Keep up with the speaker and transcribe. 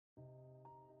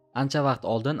Ancha vaqt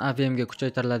oldin AVMga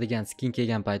kuchaytiriladigan skin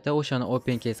kelgan paytda o'shani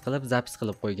open case qilib zapis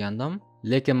qilib qo'ygandim.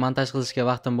 Lekin montaj qilishga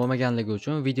vaqtim bo'lmaganligi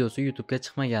uchun videosi YouTube ga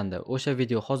chiqmagandi. O'sha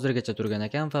video hozirgacha turgan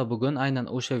ekan va bugun aynan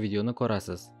o'sha videoni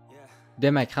ko'rasiz.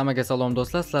 Demak, hammaga salom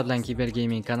do'stlar, sizlar bilan Cyber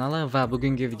Gaming kanali va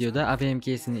bugungi videoda AVM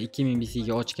case'ini 2000 BC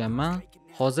ga ochganman.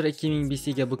 Hozir 2000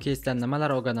 BC ga bu case'dan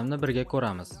nimalar olganimni birga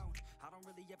ko'ramiz.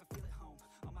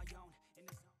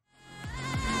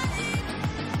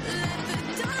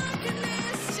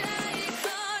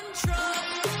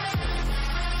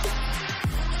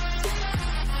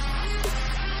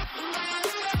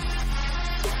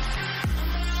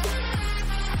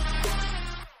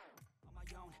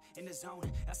 In the zone,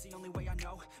 that's the only way I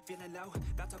know. Feeling low,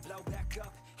 about to blow back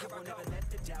up. I won't ever let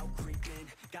the doubt creep in.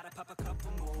 Gotta pop a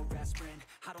couple more aspirin.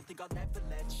 I don't think I'll ever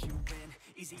let you in.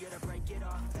 Easier to break it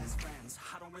off as friends.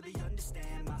 I don't really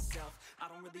understand myself. I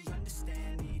don't really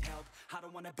understand, need help. I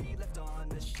don't wanna be left on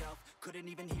the shelf. Couldn't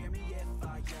even hear me if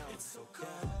I yelled. It's so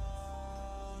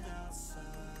cold outside.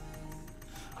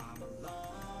 I'm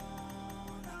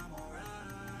alone, I'm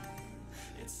alright.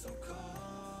 It's so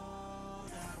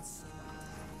cold outside.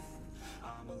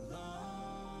 I'm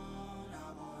alone,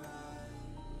 I'm alright.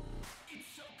 It's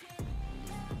so cold.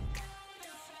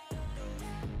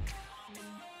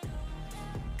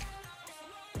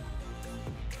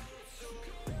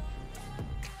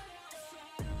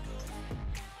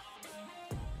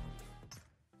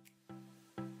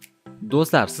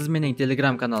 Do'stlar, siz mening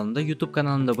Telegram kanalimda, YouTube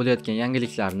kanalimda bo'layotgan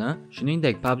yangiliklarni,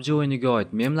 shuningdek PUBG o'yiniga oid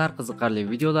memlar, qiziqarli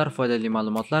videolar, foydali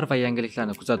ma'lumotlar va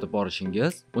yangiliklarni kuzatib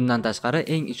borishingiz, bundan tashqari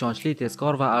eng ishonchli,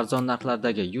 tezkor va arzon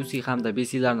narxlardagi UC hamda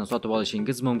BC larni sotib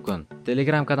olishingiz mumkin.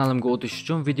 Telegram kanalimga o'tish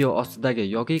uchun video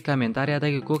ostidagi yoki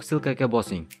kommentariyadagi ko'k silkaga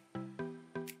bosing.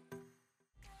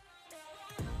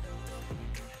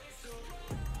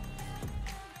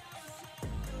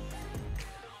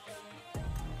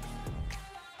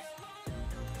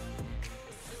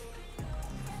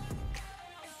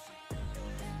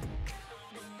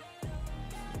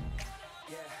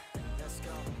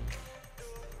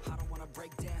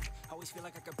 Break down, always feel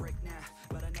like I could break now,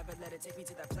 but I never let it take me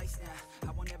to that place now.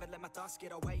 I won't ever let my thoughts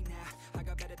get away now. I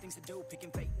got better things to do,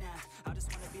 picking fate now. I just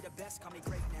wanna be the best, call me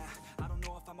great now. I don't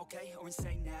know if I'm okay or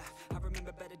insane now. I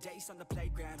remember better days on the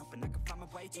playground, hoping I can find my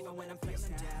way to even when I'm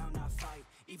feeling down. I fight,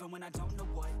 even when I don't know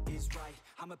what is right.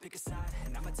 I'ma pick a side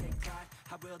and I'ma take pride.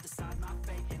 I will decide my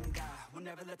fate and I will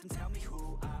never let them tell me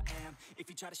who I am. If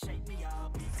you try to shape me,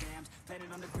 I'll be damned. Planet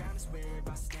on the ground is where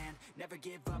I stand. Never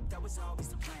give up, that was always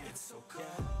the plan. It's so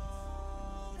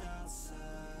cold outside.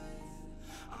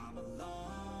 I'm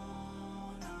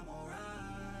alone, I'm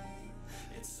alright.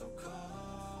 It's so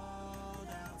cold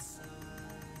outside.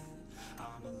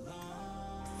 I'm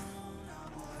alone,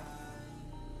 I'm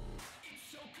alright.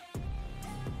 It's so cold.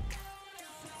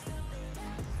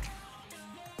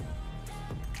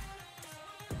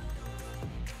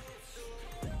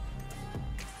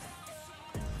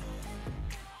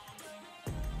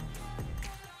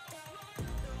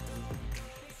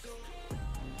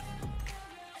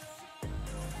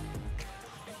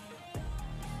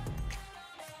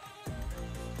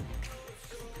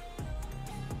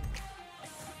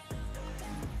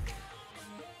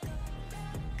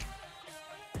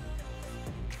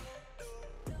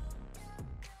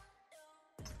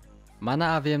 Mana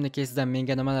AVM case'dan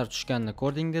menga nimalar tushganini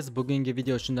ko'rdingiz. Bugungi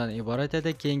video shundan iborat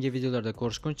edi. Keyingi videolarda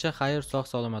ko'rishguncha xayr, sog'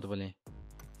 salomat bo'ling.